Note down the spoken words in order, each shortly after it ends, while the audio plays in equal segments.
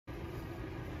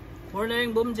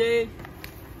Morning, Boom J.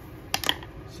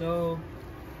 So,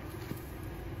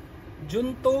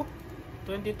 June 2,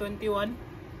 2021.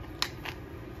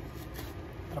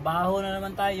 Trabaho na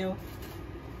naman tayo.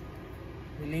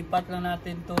 Lilipat lang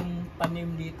natin tong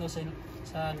tanim dito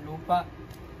sa lupa.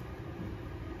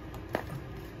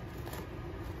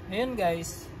 Ngayon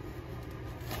guys,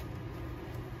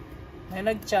 may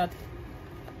nag-chat,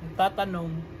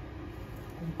 nagtatanong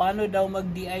kung paano daw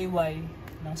mag-DIY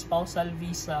ng spousal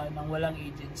visa ng walang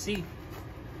agency.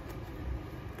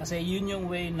 Kasi yun yung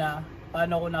way na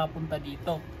paano ako nakapunta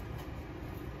dito.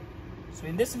 So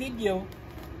in this video,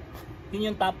 yun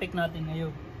yung topic natin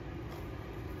ngayon.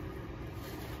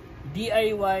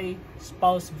 DIY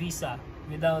spouse visa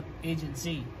without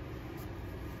agency.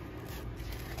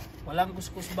 Walang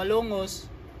kuskus balongos,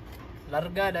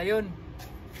 largada yun.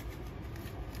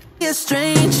 A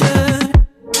stranger.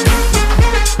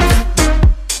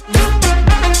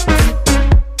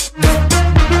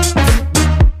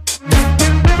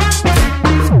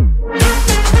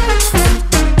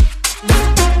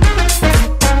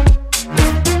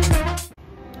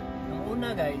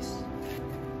 Guys,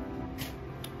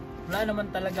 wala naman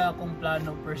talaga akong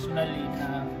plano personally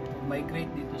na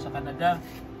migrate dito sa Canada,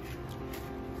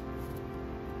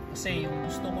 kasi yung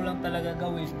gusto ko lang talaga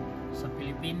gawin sa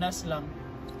Pilipinas lang,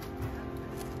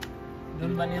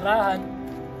 doon manirahan,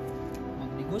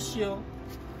 magnegosyo,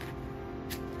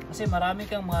 kasi marami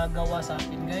kang magagawa sa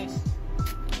atin guys.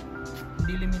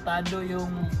 Hindi limitado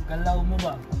yung galaw mo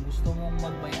ba. Kung gusto mong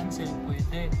mag-buy and sell,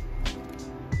 pwede.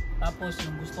 Tapos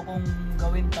yung gusto kong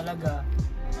gawin talaga,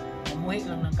 mamuhi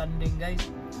lang ng kanding guys.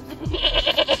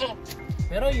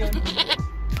 Pero yun,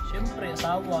 syempre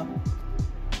asawa.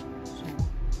 So,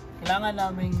 kailangan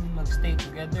naming magstay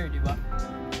together, di ba?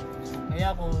 So,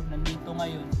 kaya ako nandito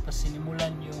ngayon, tapos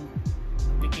sinimulan yung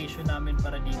application namin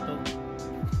para dito.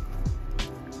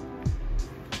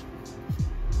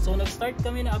 So, nag-start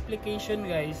kami na application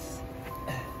guys,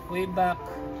 way back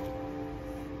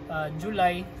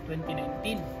July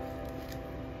 2019.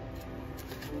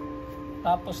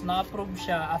 Tapos na-approve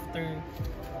siya after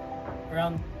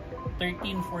around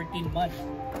 13-14 months.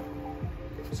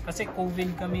 Kasi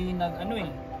COVID kami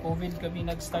COVID kami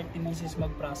nag-start ni Mrs.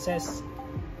 mag-process.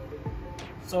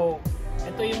 So,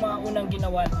 ito yung mga unang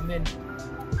ginawa namin.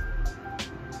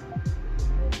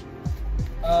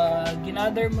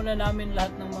 Ginather muna namin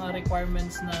lahat ng mga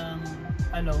requirements ng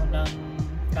ng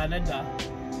Canada,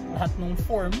 lahat ng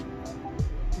form,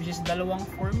 which is dalawang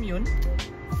form yun,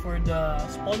 for the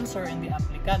sponsor and the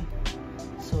applicant.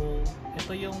 So,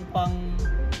 ito yung pang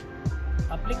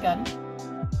applicant,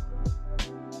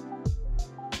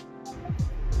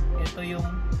 ito yung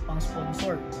pang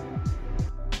sponsor.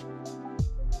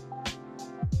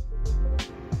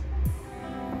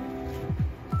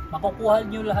 Makukuha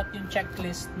nyo lahat yung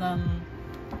checklist ng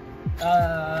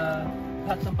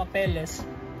lahat ng papeles,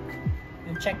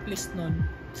 yung checklist nun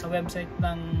sa website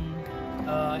ng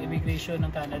immigration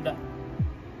ng Canada.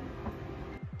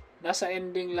 Nasa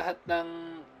ending lahat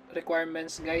ng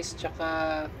requirements guys,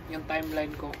 tsaka yung timeline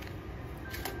ko.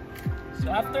 So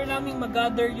after naming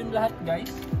mag-gather yung lahat guys,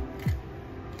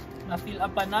 na-fill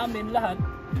up pa namin lahat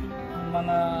ng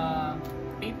mga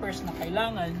papers na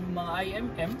kailangan, yung mga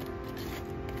eIMM,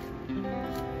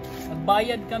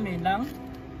 nagbayad kami ng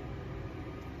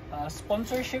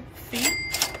sponsorship fee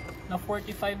na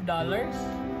 $45.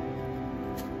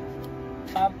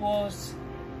 Tapos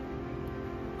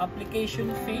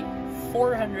application fee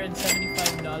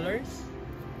 $475,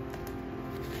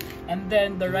 and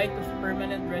then the right of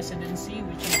permanent residency,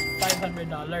 which is $500.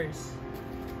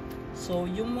 So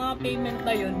yung mga payment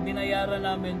na yun binayaran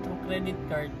namin through credit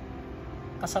card,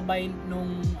 kasabay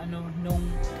nung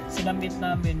sinabit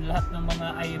namin lahat ng mga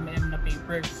eIMM na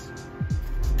papers.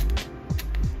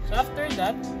 So after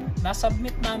that,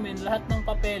 nasubmit namin lahat ng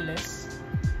papeles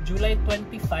July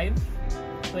 25,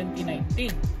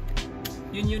 2019.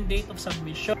 Yun yung date of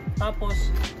submission. Tapos,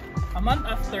 a month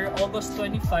after, August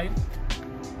 25,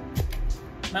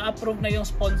 na-approve na yung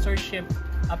sponsorship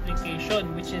application,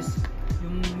 which is,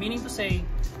 yung meaning to say,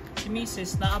 si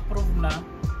Mrs. na-approve na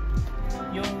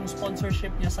yung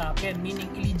sponsorship niya sa akin,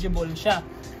 meaning eligible siya.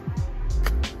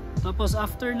 Tapos,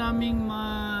 after naming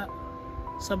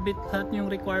ma-submit lahat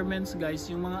yung requirements guys,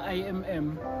 yung mga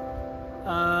eIMM,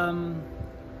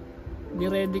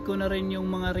 ni-ready ko na rin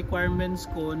yung mga requirements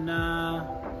ko na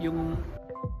yung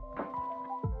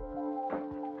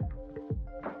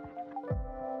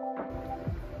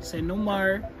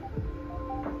CENOMAR,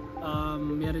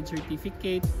 marriage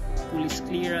certificate, police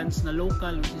clearance na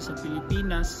local, which is sa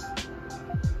Pilipinas,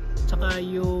 tsaka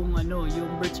yung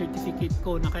birth certificate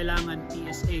ko na kailangan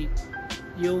PSA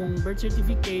yung birth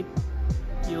certificate,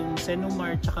 yung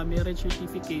CENOMAR, tsaka marriage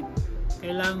certificate,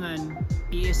 kailangan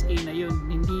PSA na yun.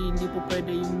 Hindi po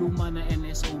pwede yung luma na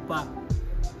NSO pa.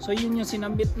 So yun yung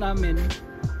sinambit namin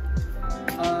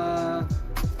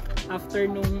after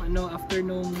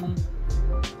nung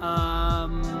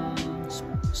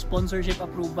sponsorship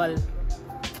approval.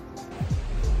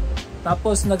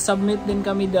 Tapos nag-submit din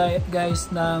kami guys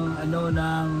ng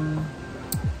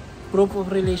proof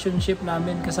of relationship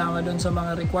namin kasama doon sa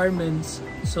mga requirements.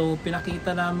 So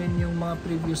pinakita namin yung mga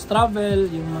previous travel,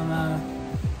 yung mga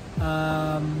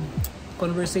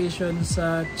conversation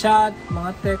sa chat,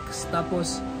 mga text.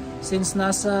 Tapos since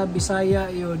nasa Bisaya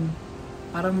yun,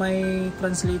 parang may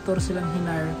translator silang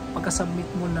hinar pagka-submit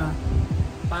mo na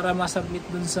para ma-submit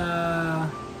dun sa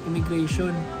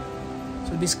immigration.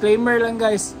 So disclaimer lang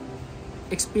guys,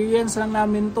 experience lang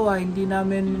namin to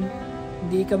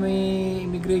hindi kami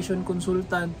immigration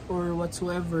consultant or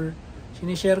whatsoever.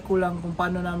 Sinishare ko lang kung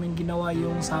paano namin ginawa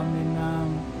yung sa amin ng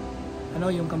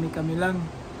yung kami lang.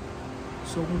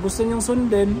 So kung gusto nyong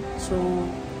sundin, so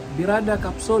birada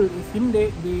kapsol. If hindi,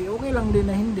 di okay lang din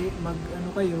na hindi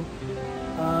kayo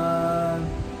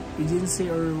agency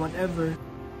or whatever.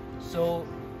 So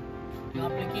yung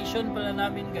application pala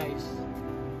namin guys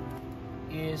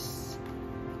is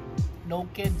no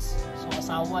kids. So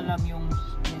asawa lang yung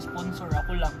sponsor,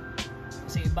 ako lang.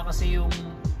 Kasi yung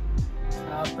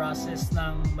process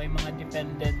ng may mga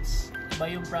dependents.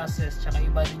 Iba yung process, tsaka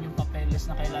iba rin yung papeles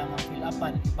na kailangan fill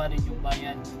upan, iba rin yung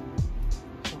bayad.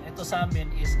 So ito sa amin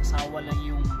is asawa lang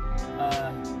yung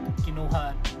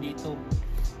kinuha dito.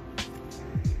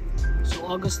 So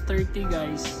August 30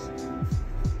 guys,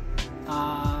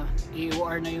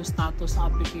 AOR na yung status ng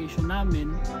application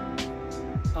namin.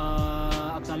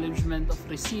 Acknowledgement of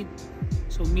receipt.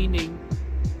 So meaning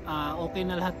okay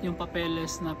na lahat yung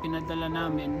papeles na pinadala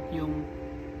namin, yung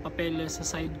papeles sa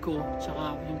side ko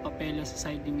tsaka yung papeles sa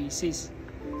side ni Mrs.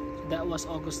 So that was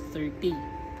August 30.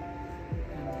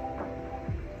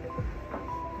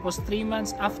 Tapos 3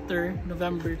 months after,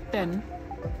 November 10,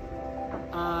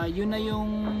 yun na yung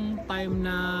time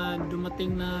na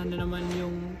dumating na naman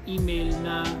yung email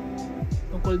na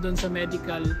tungkol doon sa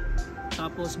medical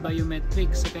tapos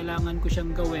biometrics. So kailangan ko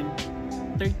siyang gawin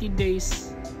 30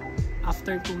 days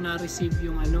after kung na-receive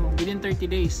yung within 30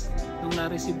 days nung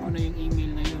na-receive ko na yung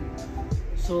email na yun.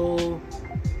 So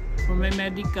for my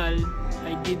medical,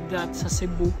 I did that sa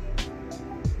Cebu,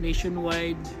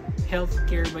 Nationwide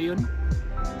Healthcare ba yun?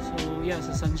 So yeah,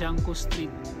 sa San Gianco Street.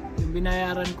 Yung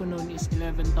binayaran ko noon is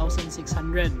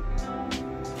 11,600.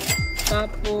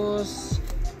 Tapos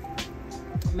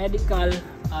medical,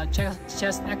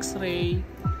 chest x-ray,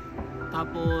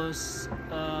 tapos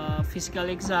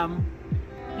physical exam,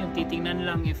 yung titingnan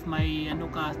lang if may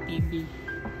TB,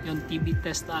 yung TB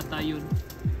test ata yun.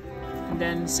 And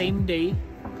then same day,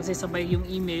 kasi sabay yung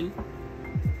email,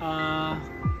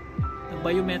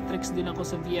 nag-biometrics din ako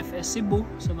sa VFS Cebu,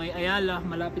 sa may Ayala,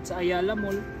 malapit sa Ayala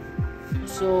Mall.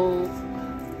 So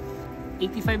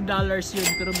 $85 yun,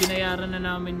 pero binayaran na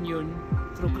namin yun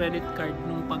through credit card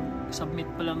nung pag-submit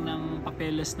pa lang ng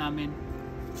papeles namin.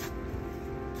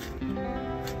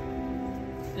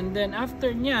 And then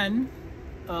after nyan,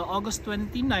 August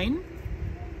 29,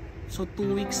 so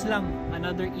 2 weeks lang,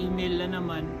 another email na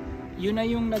naman. Yun na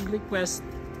yung nag-request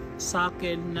sa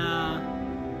akin na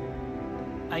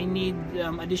I need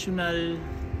additional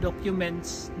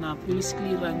documents na police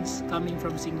clearance coming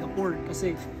from Singapore,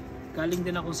 kasi galing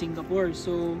din akong Singapore.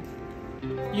 So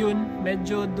yun,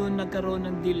 medyo doon nagkaroon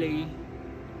ng delay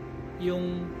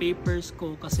yung papers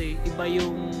ko kasi iba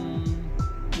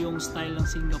yung style ng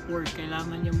Singapore.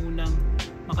 Kailangan niya munang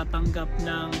makatanggap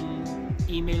ng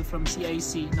email from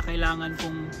CIC na kailangan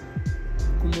kong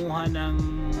kumuha ng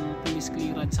police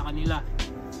clearance sa kanila.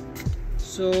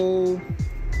 So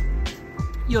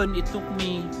yun, it took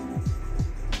me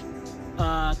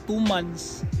 2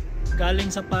 months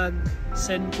galing sa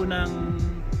pag-send ko ng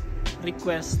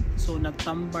request. So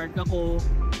nagtambark ako,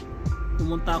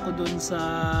 pumunta ako dun sa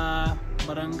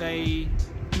barangay,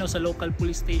 sa local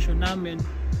police station namin.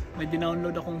 May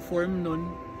dinownload akong form nun,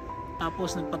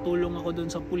 tapos nagpatulong ako dun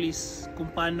sa police kung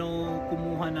paano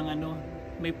kumuha ng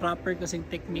may proper kasing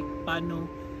technique paano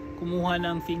kumuha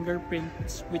ng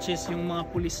fingerprints, which is yung mga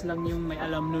police lang yung may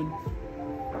alam nun.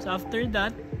 So after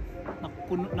that,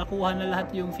 nakuha na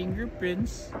lahat yung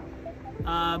fingerprints,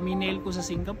 minail ko sa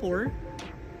Singapore.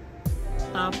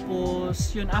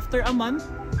 Tapos yun, after a month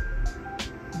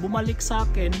bumalik sa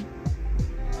akin,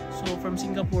 so from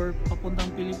Singapore papuntang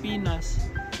Pilipinas.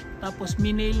 Tapos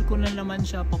minail ko na naman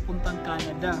siya papuntang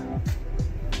Canada,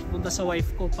 punta sa wife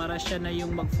ko para siya na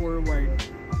yung mag-forward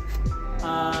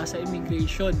sa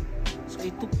immigration. So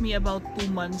it took me about 2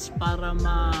 months para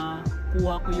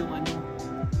makuha ko yung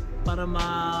para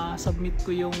ma-submit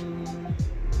ko yung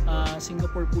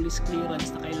Singapore police clearance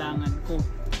na kailangan ko.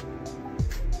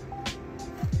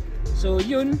 So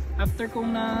yun, after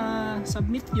kong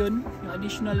na-submit yun, yung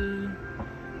additional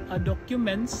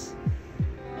documents,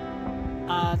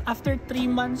 after 3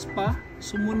 months pa,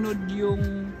 sumunod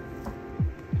yung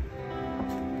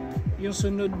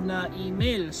sunod na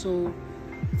email. So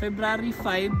February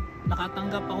 5,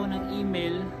 nakatanggap ako ng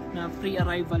email na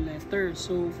pre-arrival letter.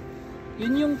 So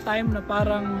yun yung time na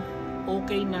parang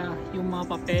okay na yung mga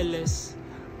papeles,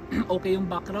 okay yung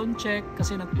background check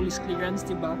kasi nag-police clearance,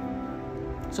 diba?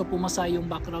 So pumasa yung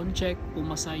background check,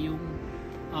 pumasa yung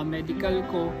medical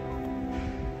ko.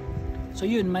 So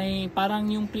yun, may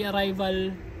parang yung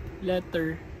pre-arrival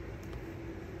letter,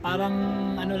 parang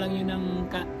lang yun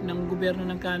ng gobyerno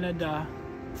ng Canada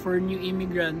for new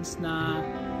immigrants na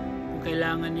kung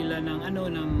kailangan nila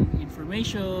ng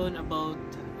information about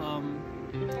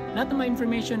lahat ng mga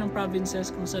information ng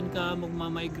provinces kung saan ka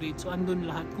magmamigrate. So andun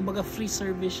lahat, kumbaga free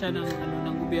service siya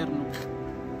ng gobyerno.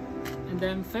 And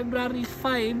then February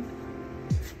 5,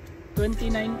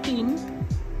 2019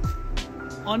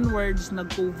 onwards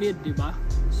nag-COVID, di ba?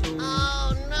 So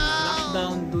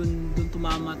lockdown, dun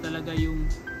tumama talaga yung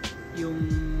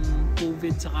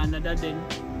COVID sa Canada din.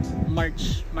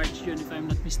 March yun if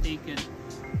I'm not mistaken,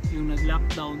 yung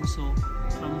nag-lockdown. So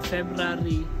from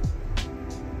February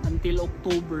until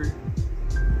October,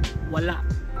 wala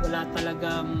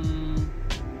talagang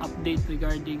update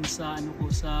regarding sa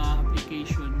sa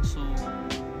application. So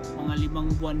mga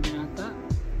 5 buwan din ata,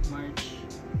 March,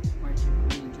 April,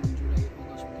 June, July,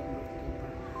 August, September,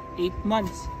 October, 8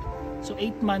 months. So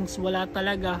 8 months wala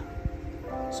talaga.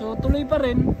 So tuloy pa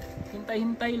rin,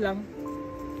 hintay-hintay lang.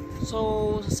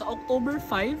 So sa October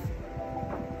 5,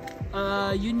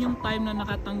 yun yung time na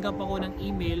nakatanggap ako ng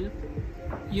email.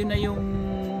 Yun na yung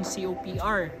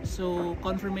COPR, so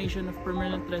Confirmation of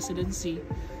Permanent Residency.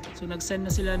 So nag-send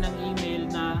na sila ng email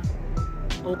na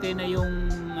okay na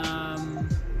yung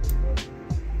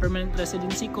permanent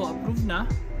residency ko, approved na.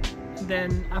 And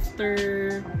then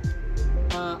after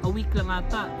a week lang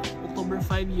ata, October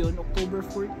 5 yun, October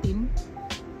 14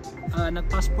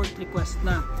 nag-passport request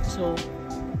na. So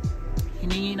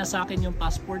hiningi na sa akin yung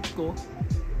passport ko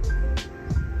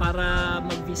para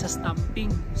mag-visa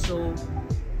stamping. So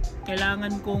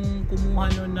kailangan kong kumuha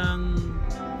nun ng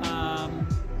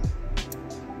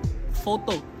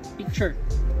photo, picture.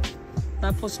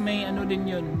 Tapos may din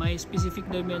yun, may specific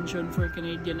dimension for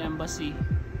Canadian Embassy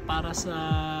para sa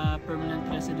permanent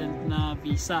resident na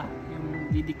visa,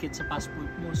 yung didikit sa passport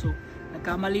mo. So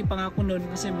nagkamali pa nga ako nun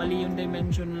kasi mali yung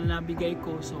dimension na nabigay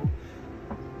ko. So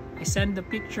I send the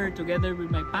picture together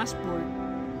with my passport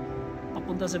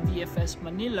papunta sa VFS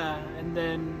Manila, and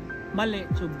then mali,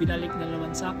 so binalik na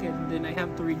naman sa akin, then I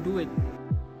have to redo it.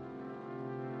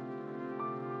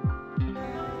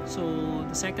 So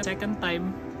the second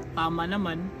time tama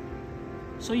naman.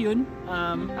 So yun,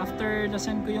 after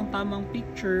na-send ko yung tamang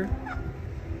picture,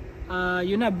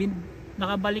 yun na,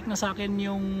 nakabalik na sa akin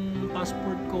yung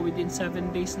passport ko within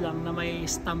 7 days lang na may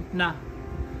stamp na.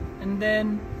 And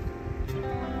then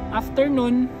after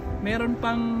nun, meron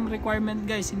pang requirement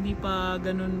guys, hindi pa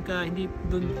ganun ka, hindi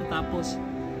dun tatapos.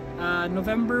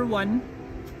 November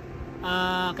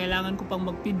 1, kailangan ko pang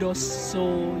magpidos,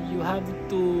 so you have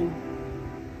to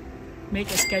make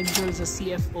a schedule sa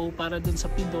CFO para dun sa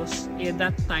pidos.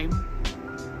 That time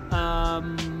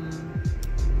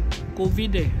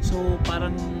COVID so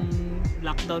parang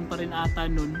lockdown pa rin ata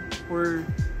nun, or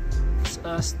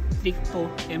stricto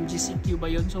MGCQ ba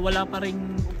yun, so wala pa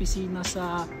rin opisina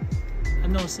sa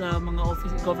sa mga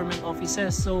government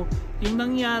offices. So yung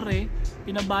nangyari,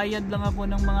 pinabayad lang ako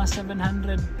ng mga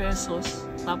 700 pesos,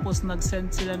 tapos nag-send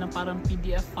sila ng parang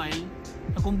PDF file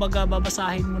na kumbaga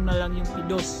babasahin mo na lang yung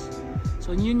pidos.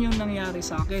 So yun yung nangyari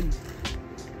sa akin.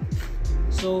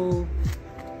 So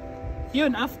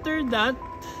yun, after that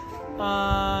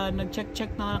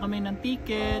nag-check na kami ng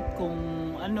ticket, kung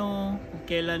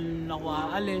kailan ako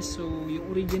aalis. So yung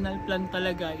original plan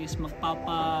talaga is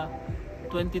magpapa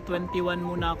 2021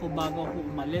 muna ako bago ako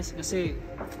umalis, kasi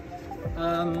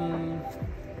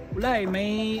wala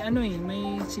may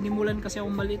may sinimulan kasi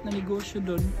akong maliit na negosyo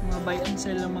doon, mga buy and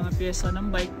sell ng mga pyesa ng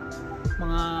bike,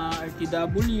 mga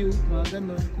RTW, mga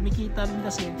ganun, kumikita rin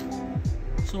kasi.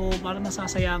 So parang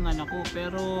nasasayangan ako,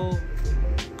 pero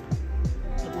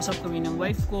nag-usap kami ng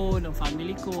wife ko, ng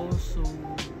family ko, so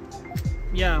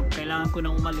yeah, kailangan ko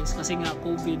nang umalis kasi nga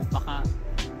COVID. Baka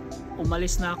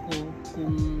umalis na ako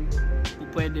kung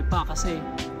pwede pa, kasi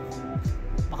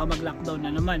baka mag-lockdown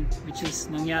na naman, which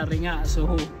is nangyari nga. So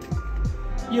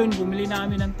yun, bumili na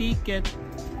kami ng ticket.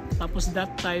 Tapos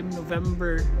that time,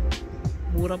 November,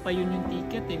 mura pa yun yung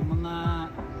ticket eh. Mga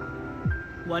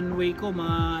one way ko,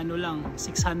 mga ano lang,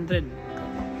 600.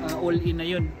 All in na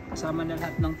yun. Kasama na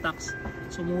lahat ng tax.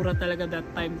 So mura talaga that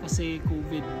time kasi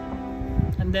COVID.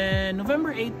 And then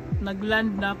November 8,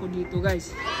 nagland na ako dito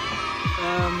guys.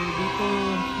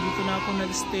 Dito na ako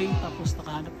nagstay. Tapos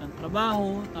nakahanap ng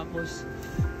trabaho. Tapos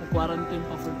nag-quarantine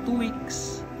pa for 2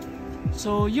 weeks.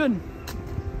 So yun.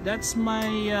 That's my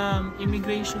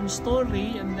immigration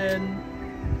story. And then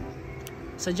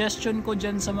suggestion ko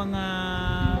dyan sa mga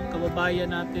kababayan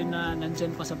natin na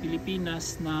nandyan pa sa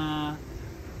Pilipinas na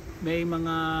may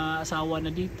mga asawa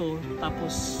na dito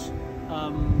tapos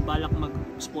balak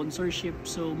mag-sponsorship,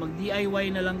 so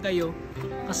mag-DIY na lang kayo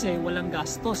kasi walang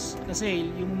gastos. Kasi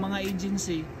yung mga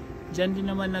agency dyan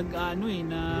din naman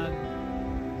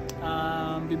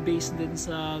base din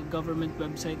sa government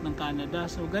website ng Canada,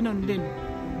 so ganun din,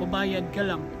 babayad ka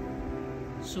lang.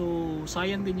 So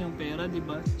sayang din yung pera, di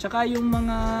ba? Tsaka yung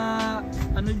mga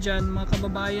mga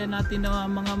kababayan natin na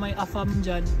mga may AFAM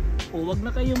diyan, wag na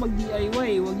kayo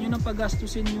mag-DIY, wag niyo nang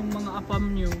pagastusin yung mga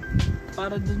AFAM niyo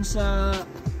para dun sa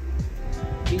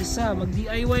visa.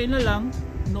 Mag-DIY na lang,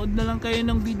 nood na lang kayo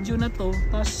ng video na to,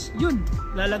 tas yun,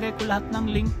 lalagay ko lahat ng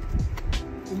link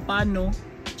kung paano,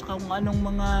 tsaka kung anong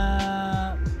mga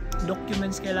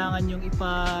documents kailangan yung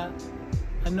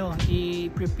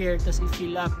i-prepare tas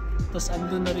i-fill up. Tapos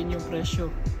andun na rin yung presyo.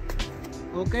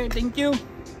 Okay, thank you.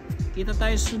 Kita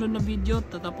tayo sa sunod na video.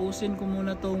 Tatapusin ko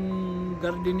muna tong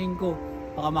gardening ko.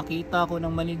 Baka makita ko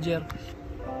ng manager.